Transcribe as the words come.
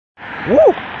Woo!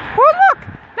 Oh look!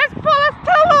 Let's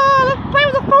play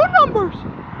with the phone numbers.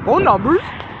 Phone numbers?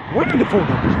 What are the phone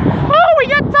numbers? Oh, we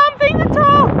got something to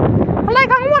talk. Like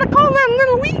I want to call that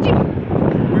little Luigi.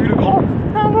 What are you gonna call it?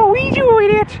 Luigi,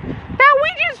 idiot. That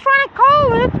Luigi's trying to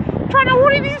call it. Trying to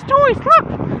order these toys. Look,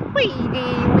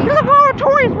 look how our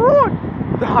toys ruined.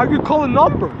 How you call a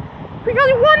number? Because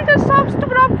he wanted to some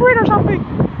stupid upgrade or something.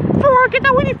 For get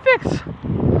that Luigi fixed.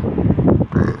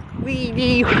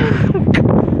 Luigi.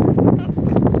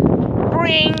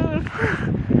 Bring.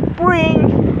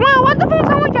 Well, what the phone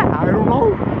sound like that? I don't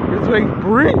know. It's like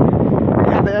bring.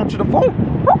 You have to answer the phone.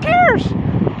 Who cares?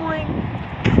 Bring.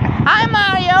 Hi,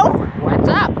 Mario. What's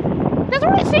up? That's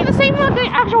already saying the same as the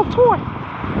actual toy.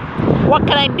 What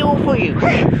can I do for you?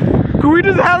 Can we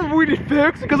just have the Luigi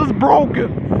fixed? Because it's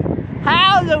broken.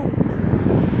 How the...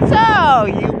 So,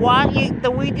 you want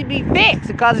the Wii to be fixed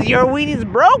because your Wii is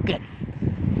broken.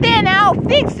 Then I'll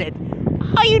fix it.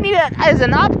 All you need is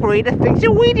an upgrade to fix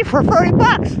your Wii for 30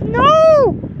 bucks.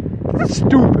 No! That's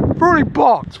stupid. 30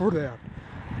 bucks for that.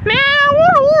 Man, I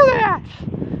want to order that.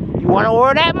 You want to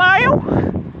order that, Mario?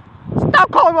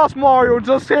 Stop calling us Mario and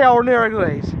just say our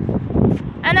names.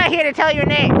 I'm not here to tell your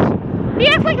names. He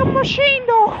acts like a machine,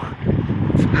 though.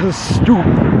 This is stupid.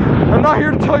 I'm not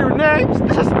here to tell your names.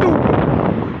 This is stupid.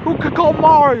 Who could call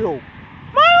Mario?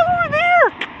 Mario's over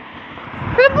there.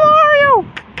 It's Mario.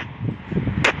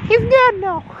 He's dead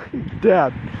now. He's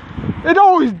dead. It's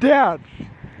always dead.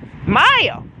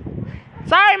 Mario.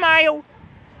 Sorry, Mario.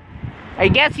 I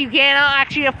guess you can't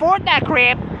actually afford that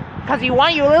crap because you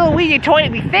want your little Luigi toy to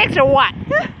be fixed or what?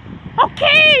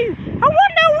 Okay. I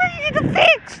want that Luigi to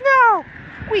fix now.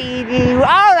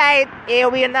 Alright,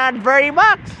 it'll be another 30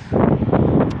 bucks.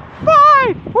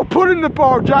 Fine! We'll put it in the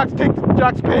bar. Jack's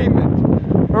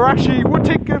payment. Or actually, we'll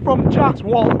take it from Jack's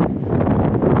wallet.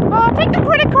 Take the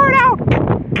credit card out.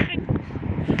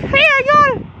 Hey, I got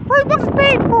it. 30 bucks is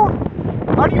paid for.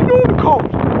 How do you know the code?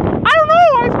 I don't know.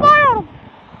 I spy on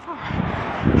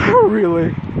him. Really?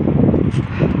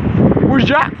 Where's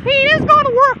Jack? He is going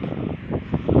to work.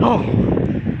 Oh.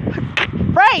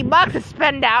 30 bucks to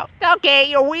spend out. Okay,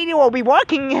 your weenie will be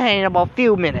working in about a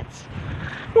few minutes.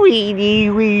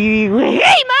 Weenie.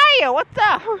 Hey, Mario, what's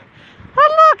up? Oh,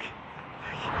 look.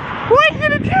 Why is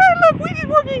it a chair? Look, Luigi's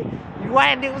working. You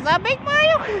want to do something,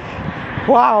 Mario?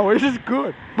 Wow, this is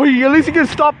good. But at least you can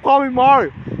stop calling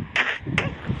Mario.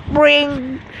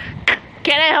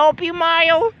 Can I help you,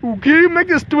 Mario? Can you make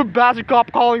this stupid bastard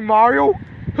cop calling Mario?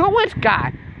 Which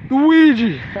guy?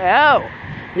 Luigi. Oh.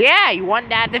 Yeah, you want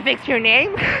that to fix your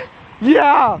name?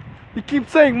 Yeah, he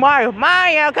keeps saying Mario.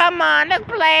 Mario, come on, let's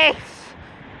play.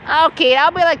 Okay,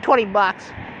 that'll be like 20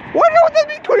 bucks. Why don't that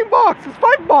be 20 bucks? It's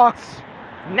 5 bucks.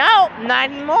 No, not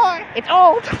anymore. It's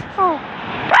old. Oh.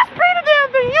 Let's pay the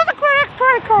damn thing. Use the credit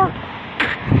card.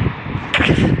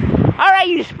 Alright,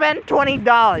 you spent $20.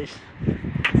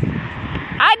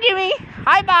 Hi, Jimmy.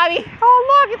 Hi, Bobby.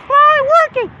 Oh, look, it's finally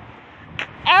working.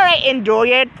 Alright, enjoy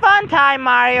it. Fun time,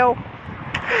 Mario.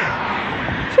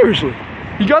 Seriously,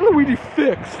 you got Luigi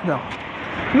fixed now.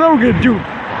 Now we're gonna do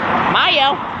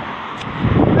Mario.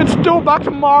 It's still back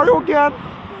to Mario again.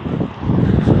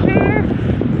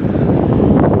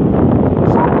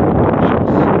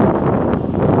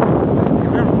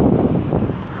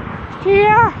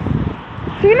 Yeah.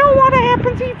 Do you know what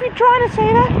happens if you try to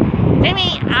say that?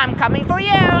 Jimmy, I'm coming for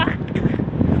you.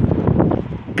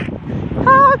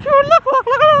 Oh,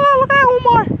 look at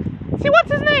Omar. See,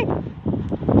 what's his name?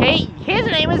 Hey, his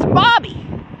name is Bobby.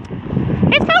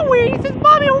 It's kind of weird. He says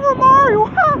Bobby over Mario.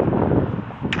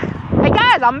 Hey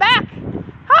guys, I'm back.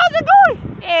 How's it going?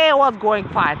 It was going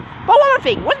fine. But one more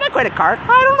thing, where's my credit card?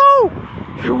 I don't know.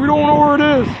 We don't know where it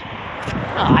is.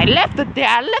 Oh, I left it there.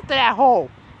 I left it at home.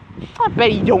 I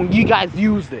bet you guys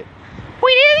used it.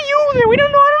 We didn't use it. I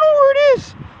don't know where it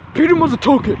is. Peter must have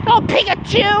took it. Oh,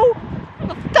 Pikachu!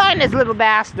 Darn this little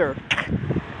bastard.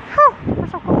 Oh, we're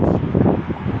so close.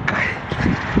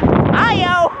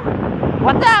 Hiyo!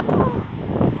 What's up?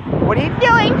 What are you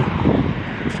doing?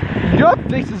 Your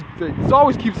face is big. It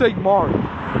always keeps saying Mario.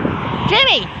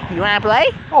 Jimmy, you wanna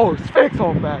play? Oh, it's fixed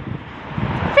on back.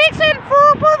 Fix it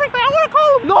for perfectly. I wanna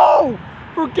call him. No!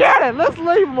 Forget it. Let's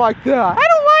leave him like that. I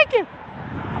don't like him.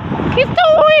 He's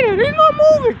still waiting. He's not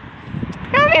moving.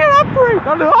 I need an upgrade.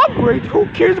 Not an upgrade. Who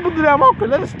cares about the damn upgrade?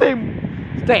 Let us stay.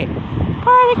 Stay.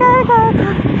 Come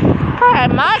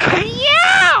Come on.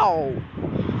 Yow!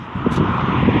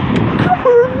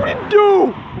 on, what did you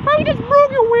do? I just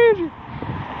broke your Luigi.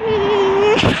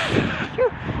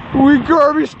 We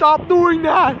Kirby, stop doing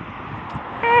that.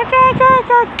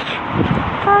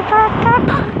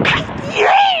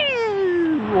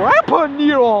 I put a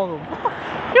needle on him.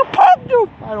 You poked him!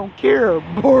 I don't care,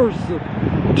 person.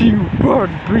 Do you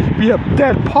be a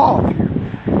dead paw here?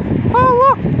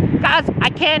 Oh, look! Guys, I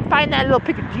can't find that little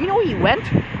picture. Do you know where he went?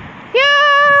 Yeah,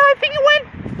 I think he went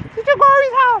to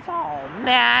Gary's house. Oh,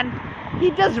 man.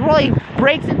 He just really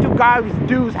breaks into Gary's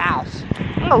dude's house.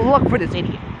 I'm gonna look for this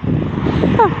idiot.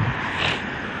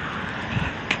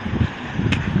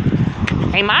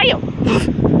 Hey, Mario.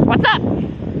 What's up?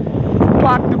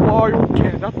 Back to Mario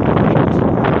again. That's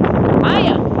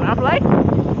Mario, wanna play?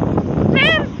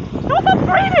 Man, don't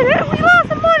upgrade it. We lost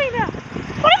some money now.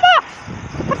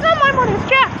 $20. That's not my money. It's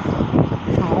Jack.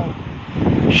 Oh,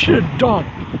 shit done.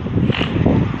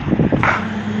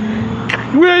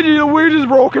 Luigi's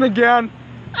broken again.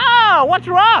 Oh, what's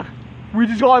wrong? We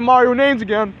just got Mario names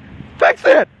again. Fix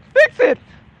it! Fix it!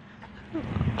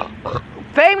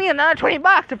 Pay me another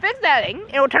 $20 to fix that thing.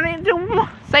 It will turn it into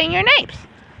saying your names.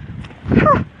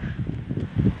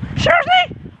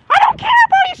 Seriously? I don't care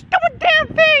about your stupid damn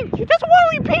thing. You just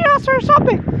want to repay us or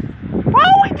something.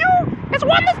 All we do is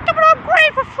want this stupid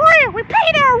upgrade for free. We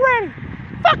paid it already.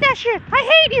 Fuck that shit. I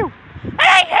hate you. And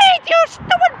I hate your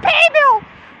stupid pay bill.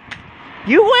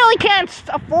 You really can't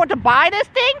afford to buy this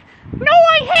thing? No,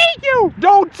 I hate you.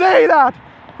 Don't say that.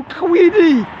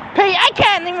 Luigi. Hey, I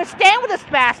can't even stand with this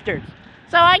bastard.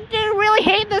 So I do really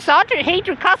hate this hate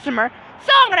your customer.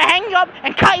 So I'm gonna hang you up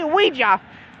and cut your Luigi off.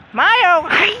 Mario,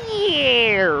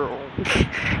 he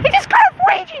just got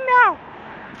raging now.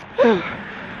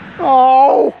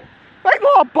 Oh, like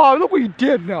not Bob. Look what you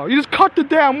did now. You just cut the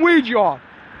damn Luigi off.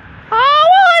 Oh,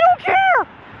 well, I don't care.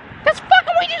 This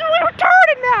fucking Luigi's really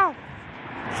retarded now.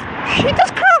 He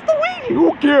just cut off the Luigi.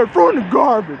 Who cares? Throw in the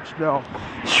garbage now.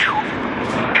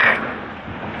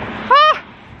 Huh?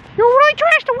 You really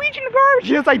trashed the Luigi in the garbage?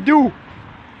 Yes, I do.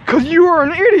 Because you are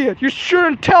an idiot. You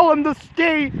shouldn't tell him to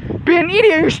stay, be an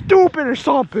idiot, you're stupid or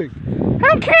something. I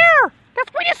don't care.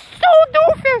 That's why he's so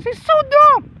doofus. He's so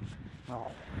dumb.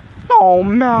 Oh,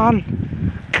 man.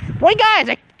 Wait,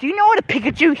 guys, do you know what a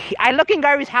Pikachu? I look in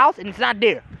Gary's house and it's not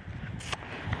there.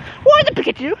 Where's the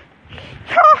Pikachu?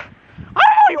 Huh? I don't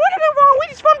know. You went in the wrong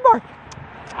Luigi's fun bar.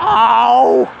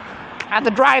 Oh, I have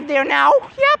to drive there now?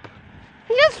 Yep.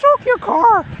 He just broke your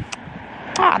car.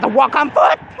 I have to walk on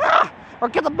foot. Or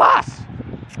get the bus.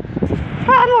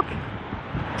 Look.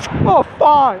 Oh,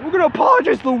 fine. We're gonna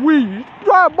apologize to Luigi.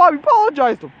 Bobby,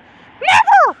 apologize to him.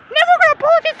 Never! Never gonna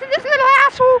apologize to this little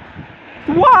asshole.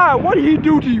 Why? What did he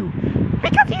do to you?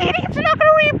 Because the idiot's not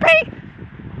gonna repay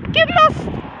giving us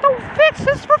the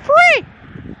fixes for free.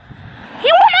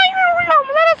 He won't even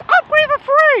let us upgrade for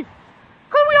free.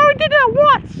 Because we already did that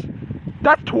once.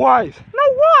 That's twice. No,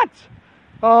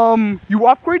 once. You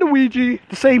upgrade Luigi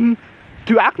the same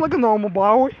to act like a normal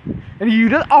boy, and you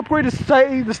just upgrade to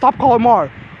stop calling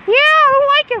Mario. Yeah, I don't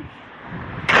like him.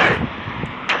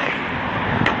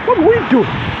 What are you doing?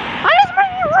 I just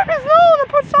made you rip his nose and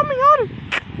put something on it.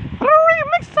 I'm gonna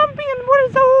remix something and what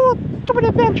is the whole stupid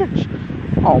adventures?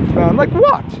 Oh man, like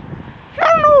what? I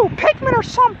don't know, Pikmin or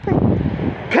something.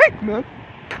 Pikmin?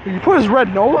 You put his red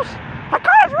nose? I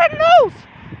cut his red nose!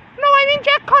 No, I mean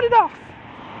Jack cut it off.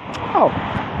 Oh.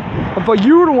 I thought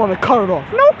you were the one that cut it off.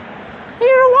 Nope.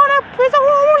 You're the one that it's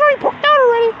already poked out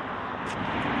already.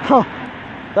 Huh.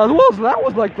 That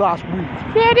was like last week.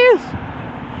 Yeah, it is.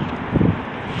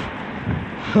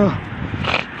 Huh.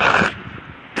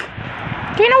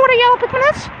 Do you know what a yellow Pikmin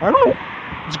is? I don't know.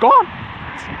 It's gone.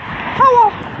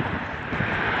 Hello.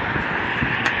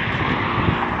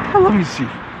 Let me see.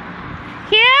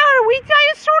 Yeah,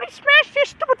 I just already smashed your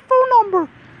stupid phone number.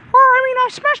 I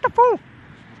smashed the phone.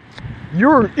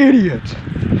 You're an idiot.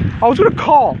 I was gonna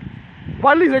call. But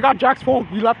at least I got Jack's phone.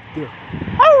 He left it there.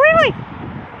 Oh, really?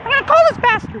 I'm gonna call this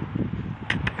bastard.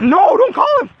 No, don't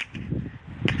call him.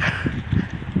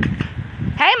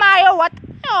 Hey, Mario, what?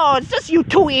 Oh, it's just you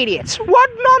two idiots. What?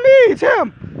 Not me. It's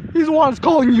him. He's the one that's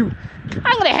calling you.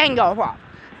 I'm gonna hang up. Oh,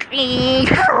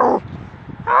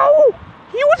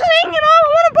 he wasn't hanging up. I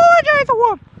want to apologize to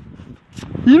him.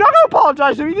 You're not gonna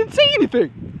apologize to him. He didn't say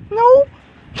anything. No.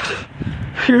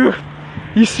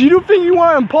 You see, you think you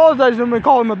want to apologize to him and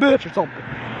call him a bitch or something?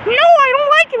 No, I don't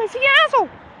like him. He's an asshole.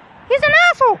 He's an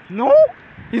asshole. No,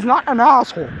 he's not an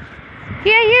asshole.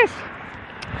 Yeah, he is.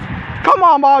 Come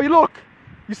on, Bobby, look.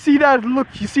 You see that? Look,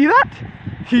 you see that?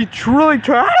 He truly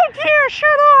tried. I don't care.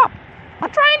 Shut up. I'm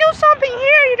trying to do something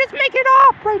here. You just make it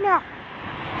up right now.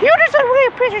 You're just a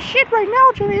really piece of shit right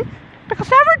now, Jimmy.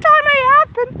 Because every time it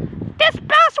happens, this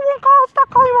bastard won't stop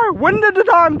calling you Mario. When did the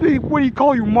time when he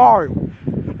called you Mario?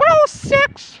 When I was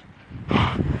 6.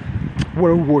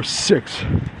 When I was 6.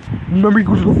 Remember he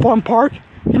goes to the fun park?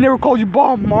 He never calls you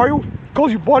Bob Mario. He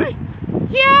calls you Buddy.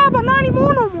 Yeah, but not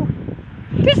anymore no more.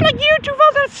 This is like year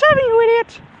 2007, you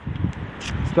idiot.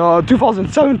 It's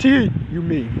 2017, you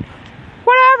mean.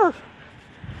 Whatever.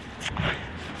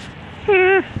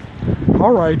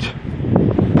 Alright.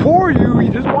 Poor you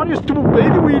just want your stupid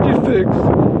baby Luigi fixed.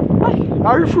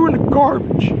 Now you're throwing the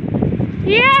garbage.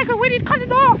 Yeah, because we didn't cut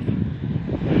it off.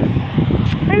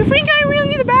 And you think I really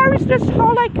need the batteries just to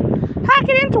like hack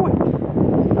it into it?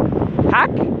 Hack?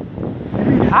 You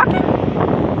mean hacking?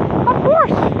 Of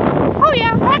course. Oh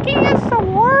yeah, hacking is the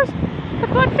worst. A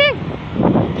good thing.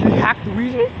 Can you hack the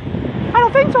Luigi? I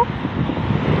don't think so.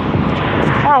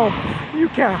 Oh, you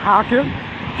can't hack it.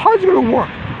 How's it gonna work?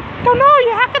 Don't know,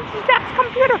 you hack it to Jack's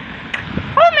computer.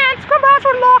 Oh man, it's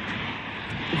password locked.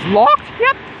 It's locked?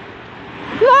 Yep.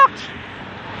 Locked.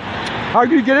 How are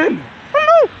you gonna get in? I don't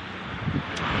know.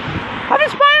 I've been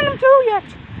spying them too yet.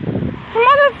 My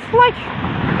mother's like,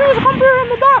 there's a computer in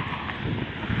the dark.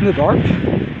 In the dark?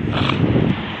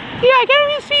 Yeah, I can't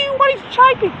even see what he's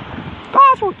typing.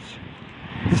 Passwords.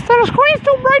 The screen's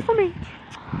too bright for me.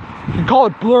 You can call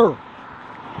it blur.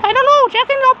 I don't know, Jack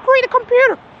didn't upgrade the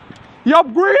computer. You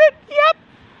upgraded? Yep.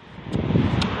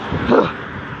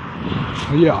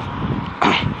 Yeah.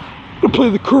 Gonna play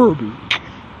the Kirby.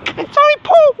 It's only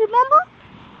Pope, remember?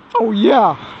 Oh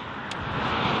yeah.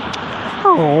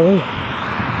 Oh.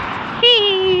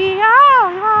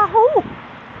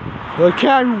 I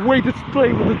can't even wait to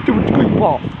play with the stupid squeak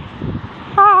ball.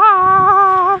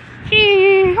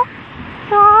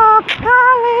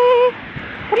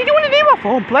 What are you doing today, my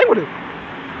phone? Play with it.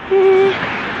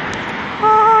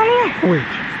 Wait,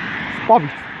 Bobby,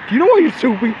 do you know what you're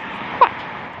doing? What?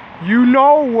 You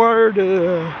know where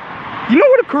the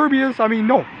Kirby is? I mean,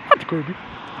 no, not the Kirby.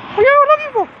 What are you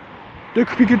looking for? The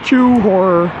Pikachu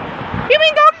or... You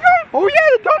mean Donkey Kong? Oh yeah,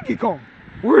 the Donkey Kong.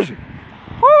 Where is it?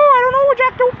 Oh, I don't know what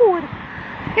Jack doing for it.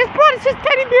 His blood is his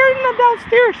teddy bear in the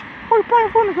downstairs. Oh, you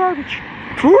probably threw in the garbage.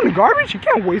 Threw in the garbage? You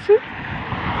can't waste it.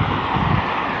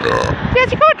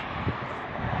 Yes, you could.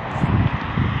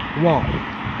 Wow.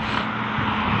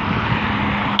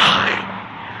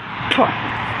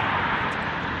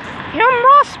 You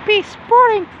must be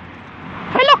sporting.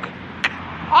 Hey, look.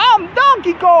 I'm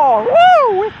Donkey Kong.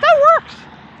 Woo, it still works.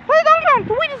 Hey, Donkey Kong,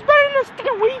 the Luigi's better than the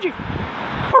sticking Luigi.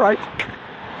 All right.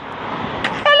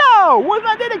 Hello, where's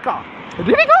my Diddy Kong? A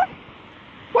Diddy Kong?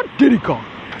 What Diddy Kong?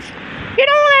 You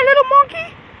know that little monkey?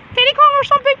 Diddy Kong or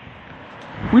something?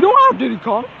 We don't have Diddy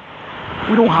Kong.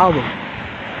 We don't have him.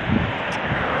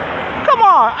 Come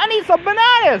on, I need some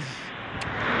bananas.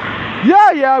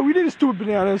 Yeah, we need stupid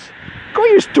bananas. Go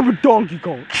your stupid Donkey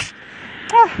Kong.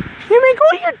 You mean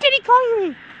go your Diddy Kong, you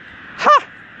mean? Ha!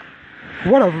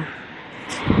 Whatever.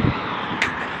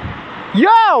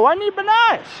 Yo, I need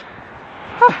bananas.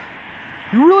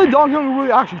 You really Donkey Kong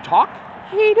really actually talk?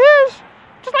 He does.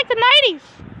 Just like the 90s.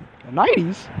 The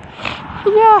 90s?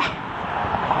 Yeah.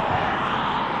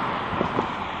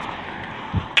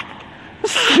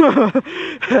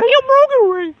 You broke it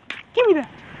already. Give me that.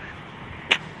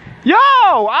 Yo,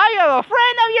 I am a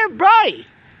friend of your buddy.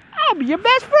 I'll be your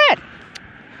best friend.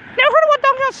 Never heard of what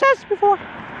Donkey Kong says before.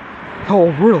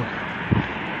 Oh, really?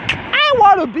 I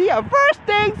want to be a first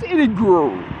things in a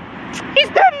girl. He's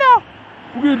dead now.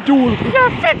 We're gonna do it. We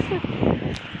gotta fix it.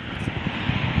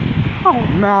 Oh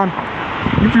man,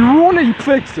 if you ruin it, you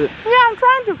fix it. Yeah, I'm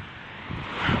trying to.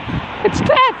 It's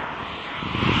dead.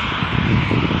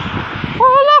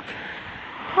 Oh look!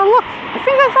 I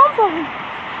think I found something.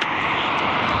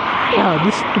 Yeah,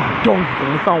 this stupid donkey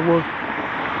thing, it's not working.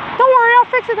 Don't worry,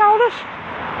 I'll fix it, Aldous.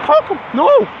 Poke him. No,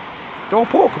 don't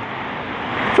poke him.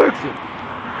 Fix it.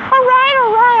 Alright,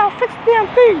 I'll fix the damn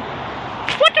thing.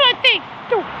 What do I think?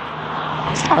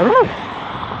 I don't know.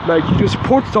 Like you just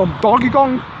put some Donkey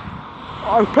Kong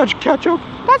ketchup.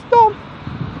 That's dumb.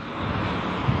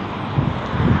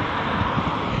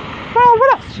 Well, what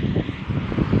else?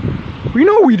 We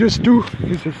know we just do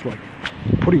is just like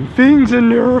putting things in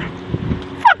there.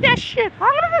 Fuck that shit.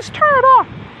 I'm gonna just turn it off.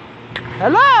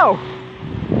 Hello.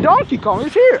 Donkey Kong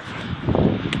is here.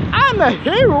 I'm a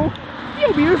hero.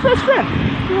 You'll be your best friend.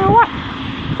 You know what?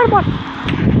 Come on.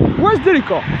 Where's Diddy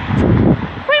Kong?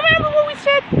 Remember what we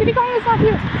said? Diddy Kong is not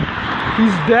here.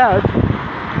 He's dead.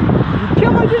 You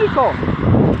killed my Diddy Kong.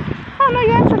 Oh no,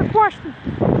 you answered the question.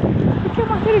 You killed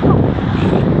my Diddy Kong.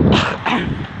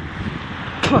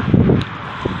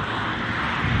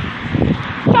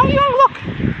 Donkey Kong, look.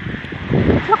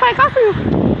 Look what I got for you.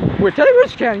 Wait, teddy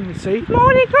bears can't even see. No,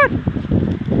 they could.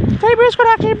 Teddy bears could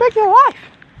actually make you alive.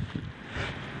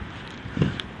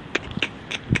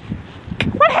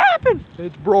 What happened?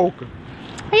 It's broken.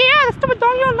 Yeah, the stupid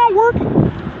Donkey Kong's not working.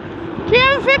 Can you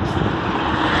have it fixed?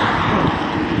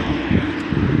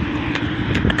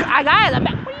 I got it.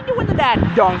 What are you doing to that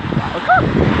Donkey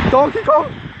Kong? Donkey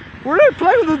Kong? We're there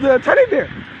playing with the teddy bear.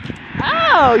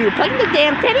 Oh, you're playing the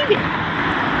damn teddy bear.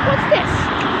 What's this?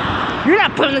 You're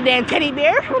not playing the damn teddy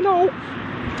bear. Oh, no.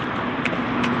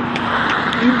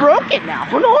 You broke it now.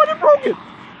 Oh, no, I didn't broke it.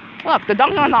 Look, the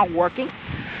Donkey Kong's not working.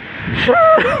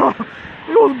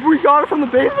 We got it from the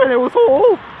basement. It was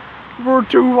whole for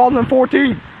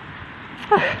 2014.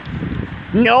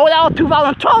 No, that was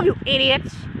 2012, you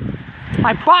idiots.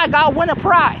 My bot got win a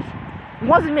prize. It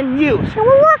wasn't even used. It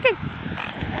was working.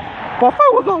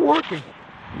 Buffet was not working.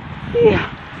 Yeah.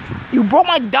 You broke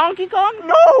my Donkey Kong?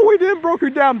 No, we didn't broke your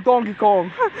damn Donkey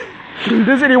Kong.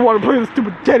 This idiot want to play with the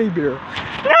stupid teddy bear. No,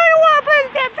 you want to play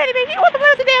with the damn teddy bear. You want to play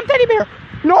with the damn teddy bear.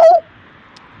 No.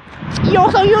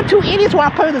 You two idiots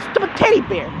want to play with the stupid teddy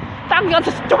bear. Donkey Kong's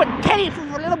a stupid teddy for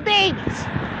little babies.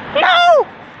 No.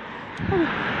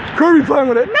 Kirby playing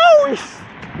with it. No,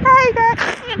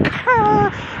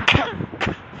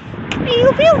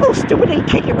 You feel so stupid that you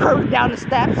kick your Kirby down the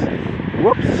steps.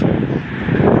 Whoops.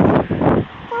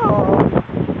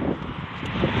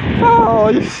 Oh,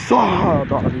 you saw,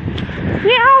 Darby.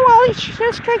 Yeah, well,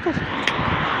 let's take this.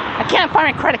 I can't find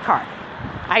my credit card.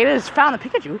 I just found the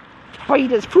Pikachu, but you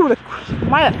just proved it.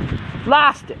 Might have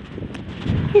lost it.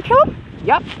 You killed him?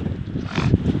 Yep.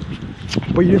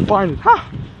 But you didn't find it. Huh.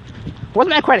 What's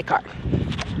my credit card?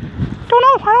 Don't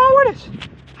know. I don't know where it is.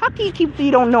 How can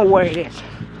you don't know where it is?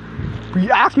 But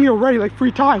you asked me already like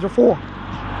 3 times before.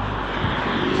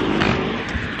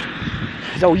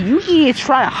 So you is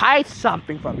trying to hide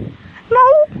something from me.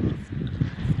 No.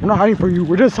 We're not hiding from you.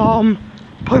 We're just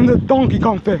playing the Donkey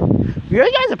Kong thing. You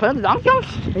guys are playing the Donkey Kong?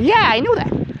 Yeah, I knew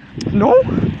that. No.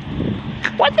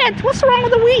 What's wrong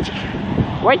with the Luigi?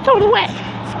 Right through the way.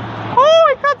 Oh,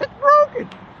 I got this broken.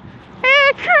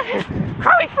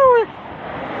 Kirby through it.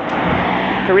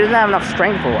 Kirby doesn't have enough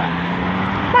strength for that.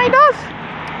 He does.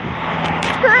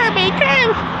 Kirby.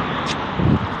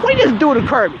 What are you just doing to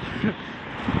Kirby?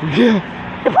 Yeah.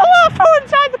 You pull off food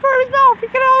inside the Kirby's mouth. You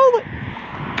can hold it.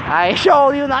 I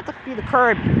showed you not to feed the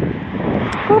Kirby.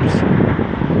 Oops.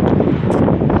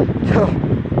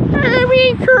 Kirby.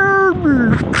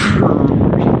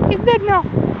 He's dead now.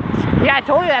 Yeah, I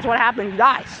told you that's what happened. He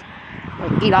dies.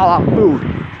 He'll eat all our food.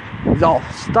 He's all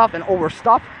stuffed and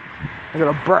overstuffed. He's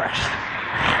gonna burst.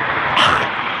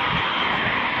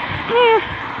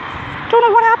 Don't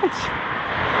know what happens.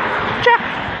 Check.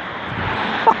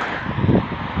 Look.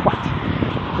 What?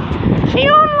 See,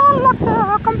 you unlocked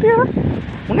the computer?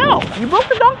 No, you broke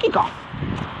the Donkey Kong.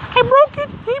 I broke it.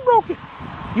 He broke it.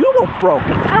 You both broke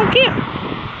it. I don't care.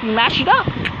 You mash it up.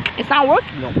 It's not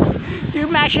working no more. You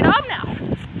mash it up now.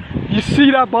 You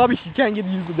see that, Bobby? You can't get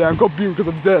used to the damn computer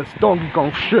because of this Donkey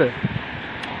Kong shit.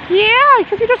 Yeah,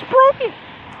 because you just broke it.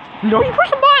 No, you push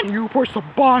the button. You push the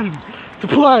button to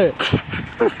play it.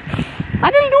 I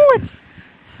didn't do it.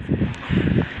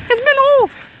 It's been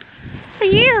old for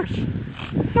years.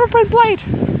 Never been played.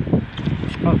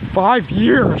 5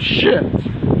 years, shit.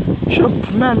 Should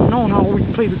have known how we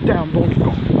play the damn Donkey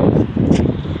Kong.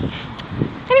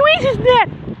 Anyways, he's dead.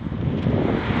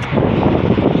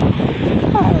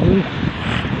 Oh.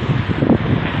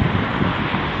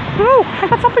 Oh, I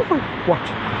got something for you. What?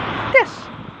 This.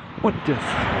 What this?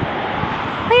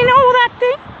 You know that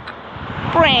thing?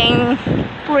 Bring.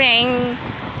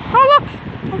 Oh, look.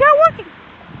 I got it working.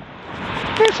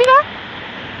 Can you see that?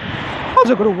 How's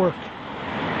it gonna work?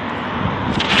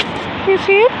 Can you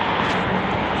see it?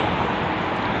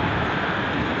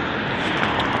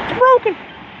 It's broken.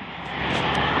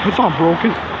 It's not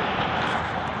broken.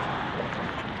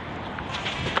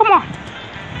 Come on.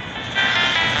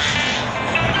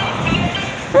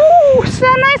 Ooh, it's a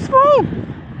nice phone.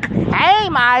 Hey,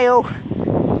 Mario.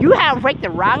 You have raked the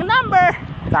wrong number.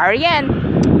 Sorry again.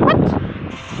 What?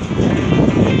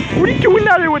 What are you doing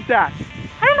out there with that?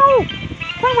 I don't know.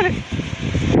 Play with it.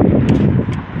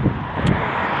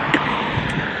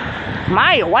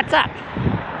 Mario, what's up?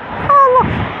 Oh, look.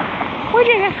 What'd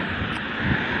you get?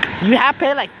 You have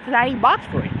paid like $90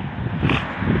 for it.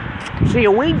 So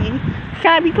your Luigi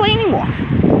can't be playing anymore.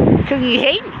 Because you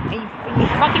hate me. You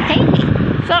fucking hate me.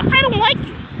 So I don't like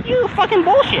you. You fucking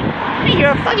bullshit.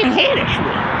 You're a fucking hater, shit.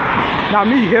 Not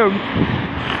me, him.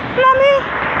 Not me.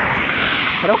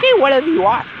 But okay, whatever you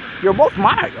are. You're both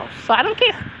Mario, so I don't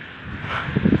care.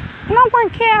 I'm not wearing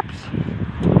caps.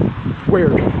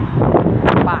 Weird.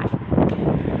 Bye.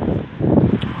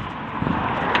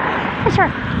 That's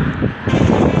right.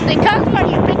 The customer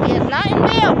you picked is not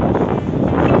available.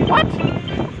 What?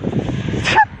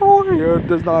 Oh,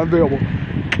 yeah, it's not available.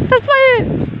 Let's play it.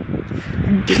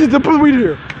 Get the Luigi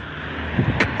here.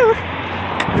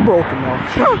 It's broken now.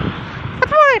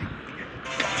 Let's play it.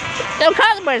 The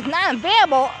customer is not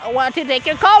available. I want to take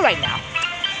your call right now.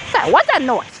 Sorry, what's that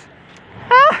noise?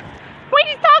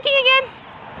 Luigi's talking again.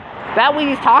 That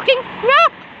Luigi's talking? Yeah.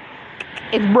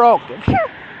 It's broken.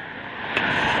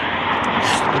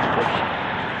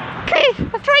 Okay,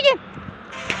 let's try again.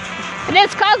 And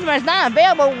this customer is not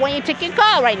available when you take your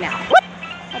call right now. Whoop.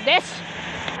 Like this.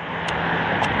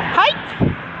 Height.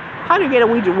 How do you get a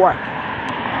Luigi to work?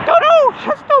 Don't know.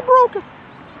 It's still broken.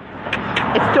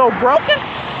 It's still broken?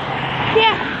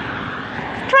 Yeah.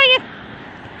 Let's try it.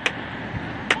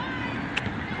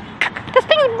 This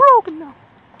thing is broken now.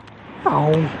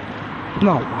 No.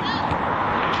 No.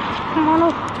 Come on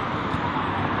up.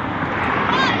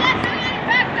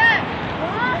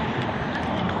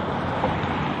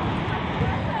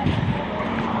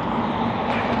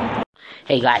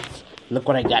 Hey guys, look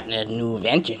what I got in a new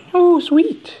invention. Oh,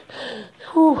 sweet.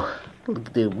 Whew. Look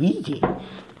at the Luigi.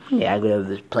 Yeah, I'm gonna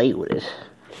just play with it.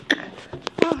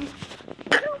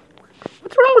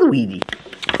 What's wrong with Luigi?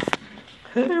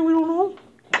 We don't know.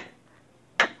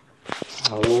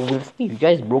 Oh, you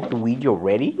guys broke the Luigi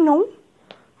already? No.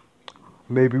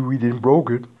 Maybe we didn't broke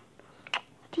it.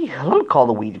 Gee, I'm gonna call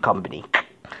the Luigi company.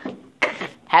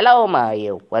 Hello,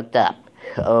 Mario. What's up?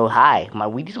 Oh, hi. My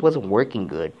Wii wasn't working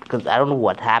good because I don't know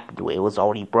what happened to it. It was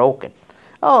already broken.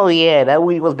 Oh, yeah, that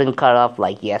Wii was been cut off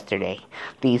like yesterday.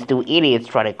 These two idiots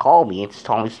tried to call me and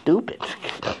told me stupid.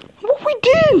 Well, we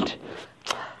didn't.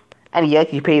 And you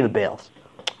actually pay the bills.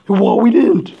 Well, we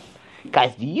didn't.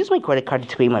 Guys, do you use my credit card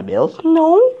to pay my bills?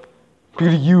 No.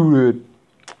 Because you did.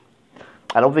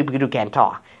 I don't think Pikachu can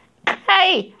talk.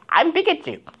 Hey, I'm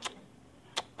Pikachu.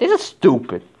 This is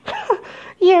stupid.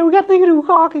 Yeah, we got Pikachu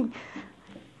talking.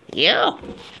 Yeah,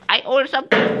 I ordered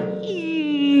something.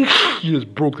 You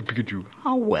just broke the Pikachu.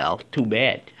 Oh well, too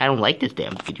bad. I don't like this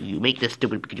damn Pikachu. You make this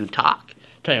stupid Pikachu talk.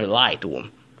 Trying to lie to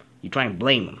him. You try and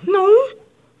blame him. No.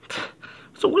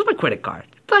 So where's my credit card?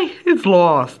 It's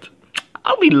lost.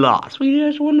 I'll be lost. We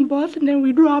just won the bus and then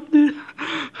we dropped it.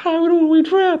 I don't know, we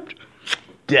trapped.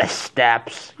 The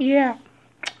steps. Yeah.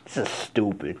 This is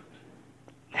stupid.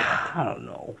 I don't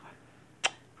know.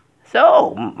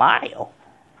 So, Mario,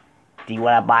 do you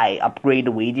want to upgrade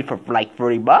the Luigi for like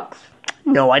 $30?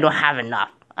 No, I don't have enough.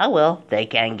 Oh well, they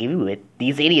can't give you it.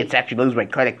 These idiots actually lose my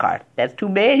credit card. That's too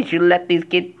bad. You should let these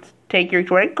kids take your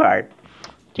credit card.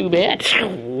 Too bad.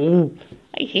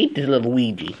 I hate this little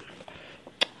Luigi.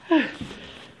 I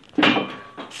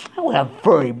would have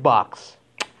 $30.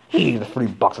 Here, the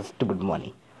 $3 is stupid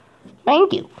money.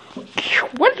 Thank you.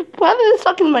 Why are they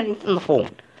sucking money from the phone?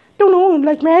 Don't know,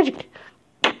 like magic.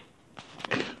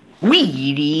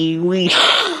 Weedy. You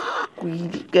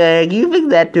think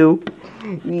that too? I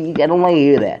don't want to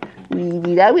hear that. I'm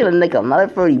gonna make another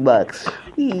 $30.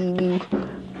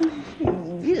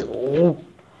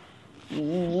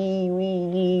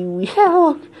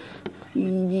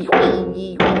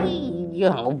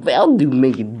 I'll do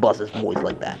making buses voice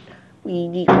like that.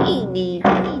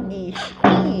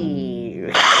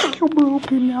 You're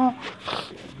broken now.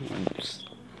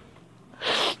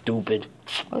 Stupid.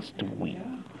 That's too weird.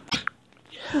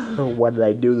 What did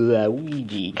I do to that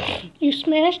Luigi? You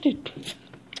smashed it.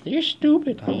 You're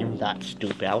stupid. I am not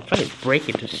stupid. I was trying to break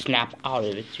it to snap out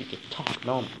of it so you could talk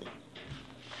normally.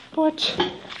 But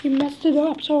you messed it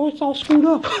up, so it's all screwed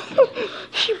up.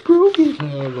 You broke it.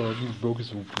 Oh, no, you broke it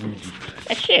so easy.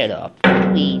 Shut up.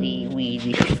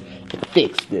 Weedy.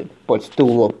 Fixed it, but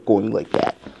still up going like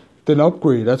that. Then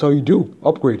upgrade. That's how you do.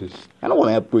 Upgrade it. I don't want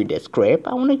to upgrade this crap.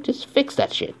 I want to just fix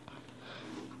that shit.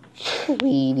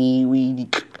 Weedy.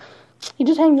 You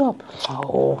just hang up.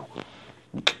 Oh.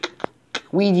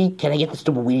 Weedy, can I get the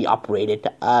stupid Weedy operated?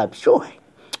 Sure.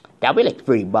 That'll be like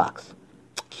 $30.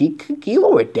 Can you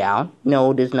lower it down?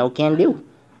 No, there's no can do.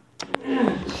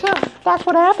 Sure, that's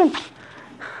what happened.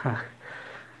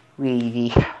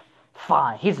 Weedy.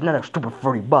 Fine, here's another stupid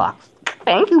 $30.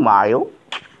 Thank you, Mario.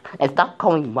 And stop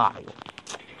calling me Mario.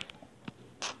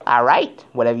 Alright,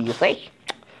 whatever you say.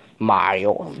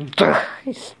 Mario.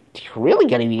 He's really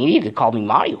gonna be needed to call me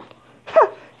Mario.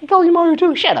 They call you Mario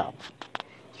too. Shut up.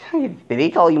 Did they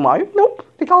call you Mario? Nope,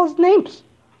 they call us names.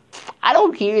 I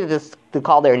don't hear this to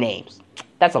call their names.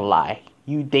 That's a lie.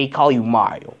 They call you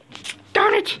Mario.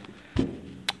 Darn it!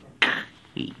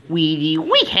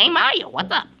 Hey Mario,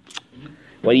 what's up?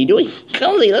 What are you doing?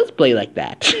 Come on, let's play like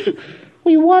that.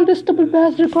 We want this stupid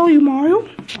bastard to call you Mario?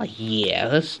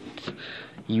 Yes.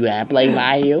 You wanna play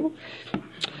Mario?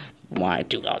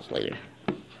 2 hours later.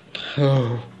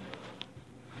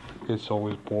 It's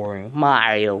always boring.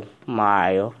 Mario.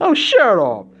 Oh, shut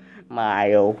up!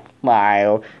 Mario.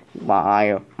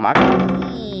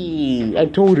 I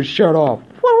told you to shut up.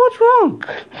 What's wrong?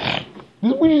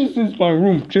 This Luigi just in my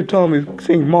room just telling me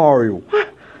saying Mario.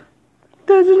 That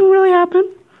didn't really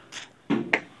happen.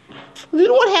 You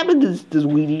know what happened to this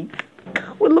Luigi?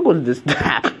 Well, look what this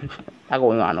happened. What's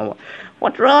going on?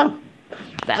 What's wrong?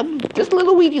 This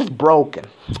little Luigi's broken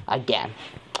again.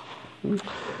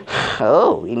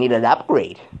 Oh, you need an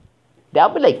upgrade.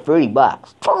 That'll be like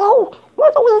 $30. Oh,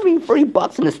 what's always be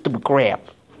 $30 in this stupid crap?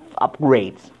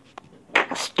 Upgrades.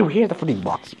 Stupid, here's the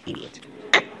 $30, you idiot.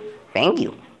 Thank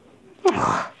you.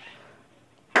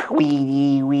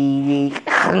 Weedy.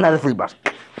 Another $3.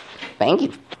 Thank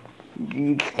you.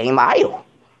 Hey, Mario.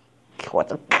 What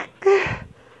the?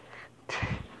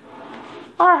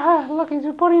 Look, he's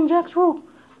putting in Jack's room.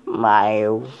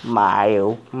 Mario.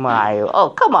 Oh,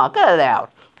 come on, cut it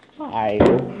out.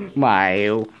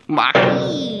 Mario.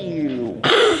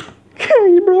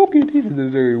 He broke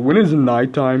it. When it's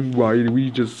nighttime, right, we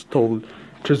just told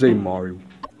to say Mario.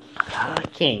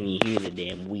 Can't you hear the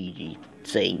damn Luigi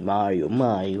saying Mario,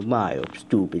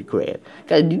 stupid crap.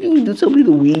 Guys, did you do something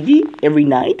to Luigi every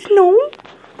night? No.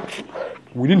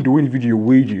 We didn't do any video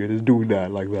Luigi and just doing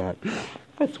that like that.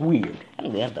 That's weird.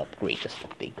 I'm gonna have to upgrade this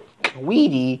thing.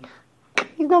 Luigi,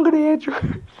 he's not gonna answer.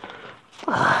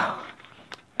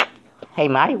 Hey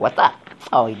Mario, what's up?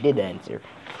 Oh, he did answer.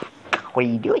 What are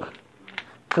you doing?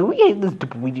 Can we get this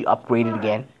Luigi upgraded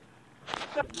again?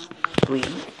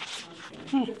 Please?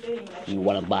 You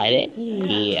wanna buy it?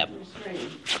 Yeah.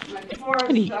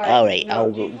 Alright,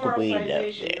 I'll go complete it up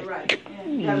there.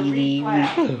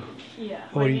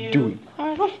 What are you doing?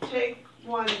 Take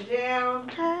one down.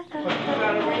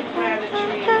 Gotta replant a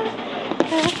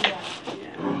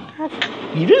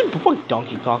tree. You didn't put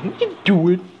Donkey Kong, you can do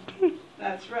it.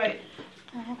 That's right.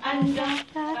 You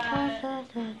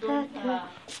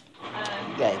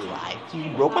guys lied.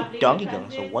 You broke my Donkey Kong,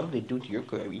 so what did they do to your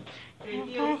Kirby?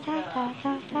 Yeah,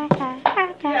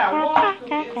 walk.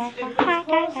 If it's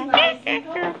close enough,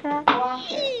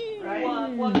 walk it,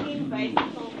 right? Walking,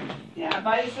 bicycle. Yeah,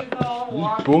 bicycle,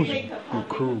 walking. Both are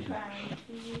cool.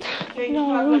 Take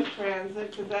public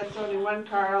transit, because that's only one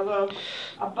car, although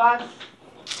a bus,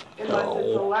 unless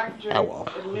it's electric,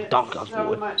 emits Donkey Kong's so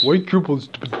good. much. Why triple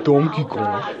stupid Donkey Kong?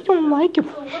 I don't like him.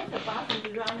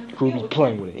 Kirby's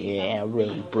playing with it. Yeah, I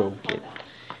really broke it.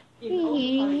 We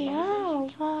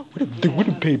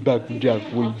didn't pay back from Jack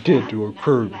what he did to our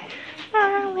Kirby.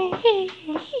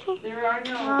 There are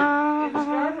no, in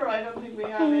Scarborough, I don't think we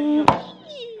have any of those.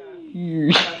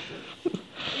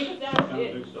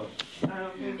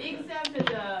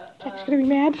 Jack's gonna be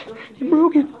mad. He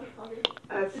broke it.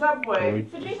 Subway.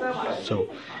 So,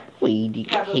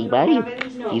 Hey, buddy.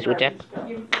 He's with Jack.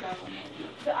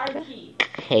 The RT.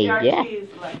 Hey, yeah.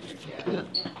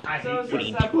 So is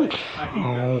the subway.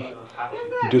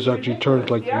 he just actually turned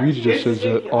like Luigi just says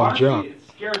on Jack.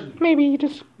 Maybe he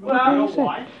just Well, he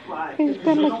said. He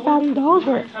spent like $1,000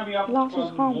 for it. He lost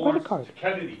his credit card.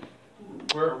 Kennedy,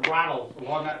 where it rattles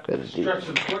along that stretch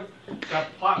of foot,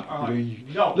 that platform.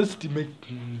 No. Let's make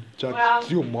Jack Well-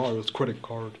 steal Mario's credit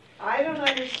card. I don't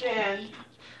understand.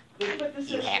 They put the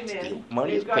You have system to in. do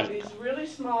money They've got credit these card. really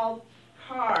small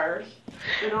cars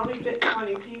that only fit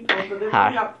 20 people, but they've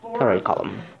Hi. got 4 Sorry, of call them.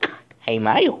 him. Hey,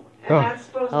 Mario. And that's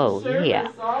supposed Oh, to service yeah.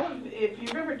 all of, if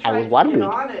you've ever I tried was to wondering. get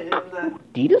on it in the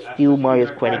Did you steal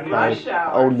Mario's credit card? rush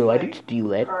hour, Oh no, I like, didn't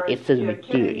steal it. or, It says you know, right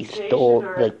there. Kennedy He stole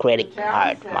Station the or credit the town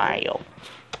card, center. Mario.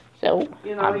 So,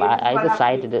 You know, I you have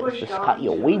decided to to push just on cut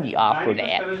your to Luigi off for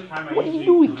that. What are you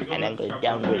doing? And I'm going to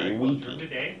downgrade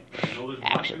Luigi.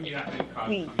 Actually,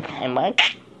 am I?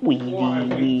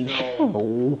 Weedy.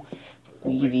 Oh,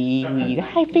 Weedy.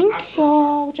 I think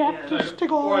Jack just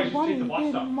took all his money and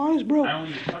mine's broke.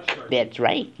 That's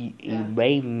right. You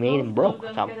made him broke.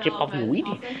 So I'll chip off your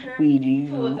Luigi. Weedy.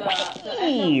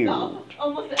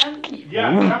 Almost empty.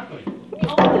 Yeah, exactly.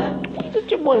 Almost empty. Just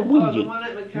chip my Oh, the Luigi. one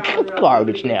at McCowan It's Road,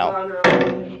 garbage it's now. on her-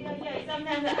 Yeah,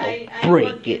 sometimes I break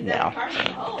look it at that now. card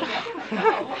and,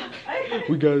 oh,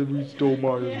 that's We stole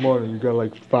Mario's money. We got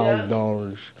like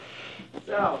 $1,000.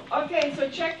 So, okay, so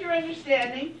check your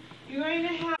understanding. You're going to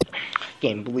have...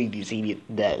 Can't believe this idiot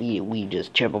that we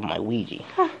just chip off my Luigi.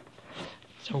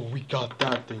 So we got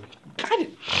that thing.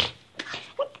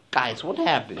 Guys, what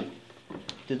happened?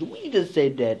 Did we just say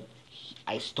that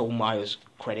I stole Mario's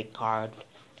credit card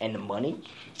and the money?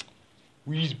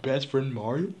 We's best friend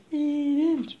Mario? He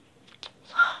didn't.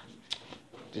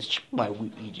 Just chip my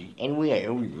Luigi. Anyway, I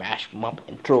only mash him up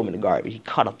and throw him in the garbage. He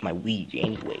cut off my Luigi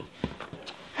anyway.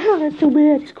 That's too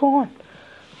bad. He's gone.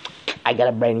 I got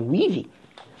a brand new Luigi.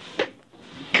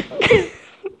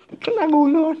 What's not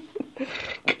going on?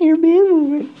 Your band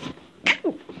moving.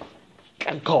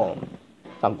 I'm calm.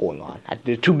 What's going on?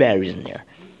 There's 2 batteries in there.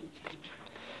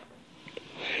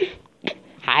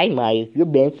 Hi, Mario. You're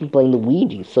banned from playing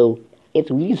Luigi, so it's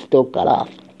really still cut off.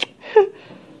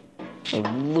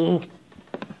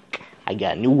 I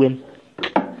got a new win.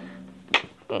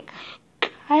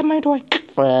 I have my toy.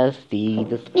 Frosty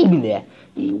the Skin there.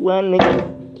 You wanna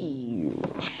you.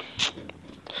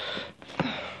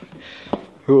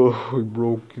 Oh, we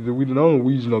broke. We know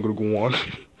Luigi's not gonna go on.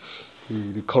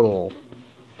 They cut off.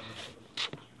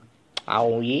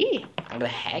 Oh yeah. I'm gonna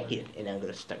hack it and I'm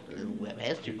gonna start a little web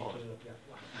history.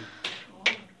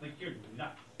 Like you're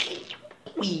nuts.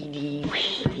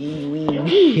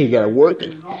 You gotta work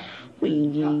it.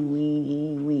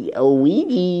 Oh,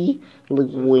 Luigi. Look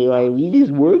where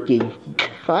Luigi's working.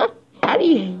 Huh? How do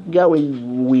you got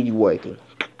Luigi working?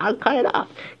 I'll cut it off.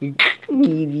 You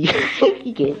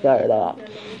can't cut it off.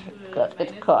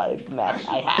 It's cut. It's mess.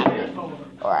 I have it.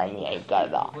 Or I mean, I got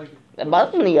it off.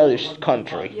 But in the other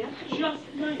country,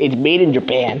 it's made in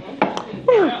Japan.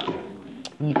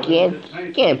 You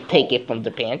can't take it from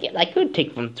Japan. Yeah, I could take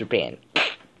it from Japan.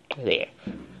 There.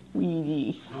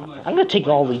 I'm gonna take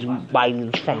all these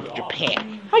violins from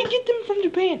Japan. How you get them from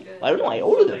Japan? I don't know, I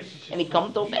ordered them. And they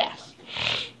come so fast.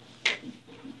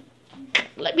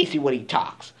 Let me see what he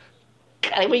talks.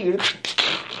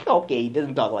 Okay, he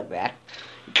doesn't talk like that.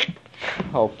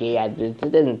 Okay, he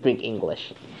doesn't speak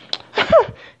English.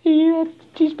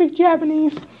 He speaks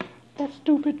Japanese. That's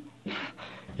stupid.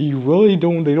 They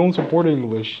don't support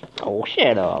English. Oh,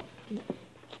 shut up.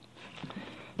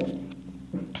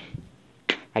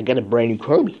 I got a brand new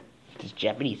Kirby. It's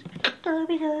Japanese.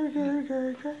 Kirby.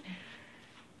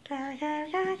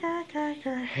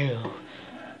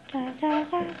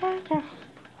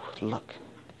 Look,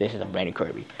 this is a brand new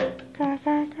Kirby.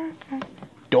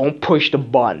 Don't push the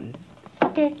button.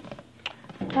 Okay.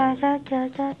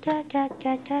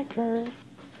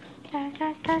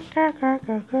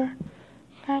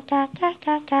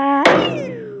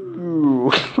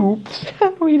 Oops.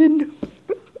 We didn't do.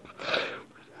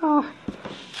 Oh.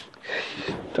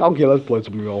 Okay, let's play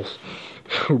something else.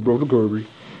 We broke the Kirby.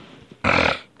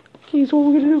 Geez, what are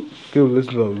we gonna do? Go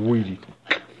listen to Luigi.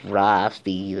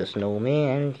 Frosty the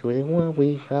Snowman, what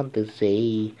we have to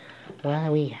say, why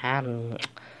we haven't,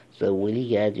 so we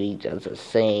gotta do just the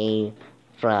same.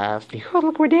 Frosty, Oh,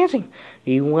 look, we're dancing.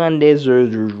 he won this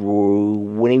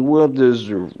when he won this.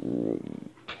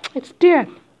 It's dead.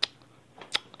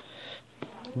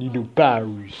 You do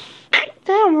batteries.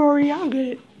 Don't worry, I'll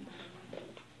get it.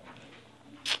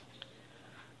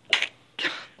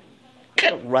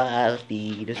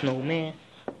 Frosty the Snowman,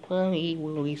 what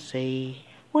will we say?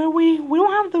 Well, we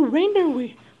don't have the reindeer.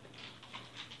 We.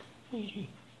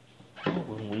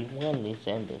 When we won this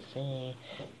and the same.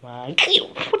 What do you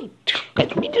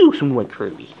guys? We do some more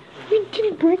Kirby. We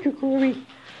didn't break your Kirby.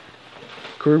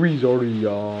 Kirby's already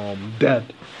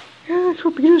dead. Yeah,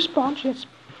 computer sponges.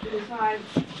 Besides,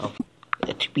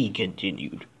 To be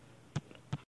continued.